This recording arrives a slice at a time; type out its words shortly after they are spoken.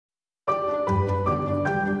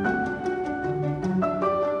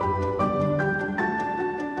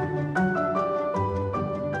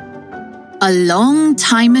A long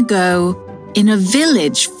time ago, in a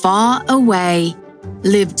village far away,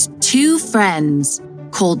 lived two friends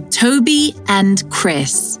called Toby and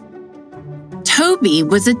Chris. Toby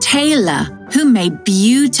was a tailor who made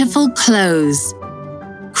beautiful clothes.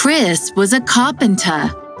 Chris was a carpenter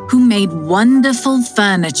who made wonderful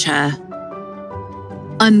furniture.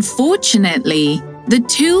 Unfortunately, the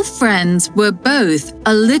two friends were both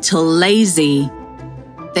a little lazy.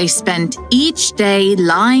 They spent each day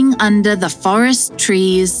lying under the forest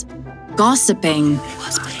trees, gossiping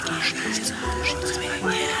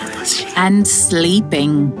and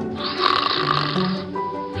sleeping.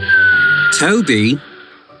 Toby,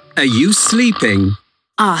 are you sleeping?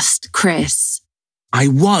 Asked Chris. I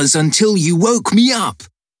was until you woke me up.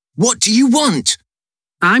 What do you want?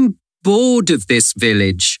 I'm bored of this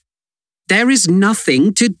village. There is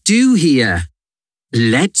nothing to do here.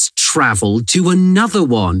 Let's travel to another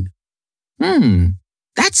one.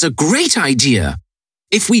 That's a great idea.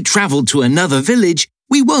 If we travel to another village,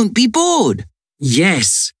 we won't be bored.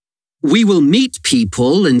 Yes, we will meet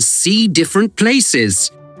people and see different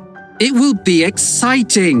places. It will be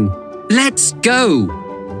exciting. Let's go.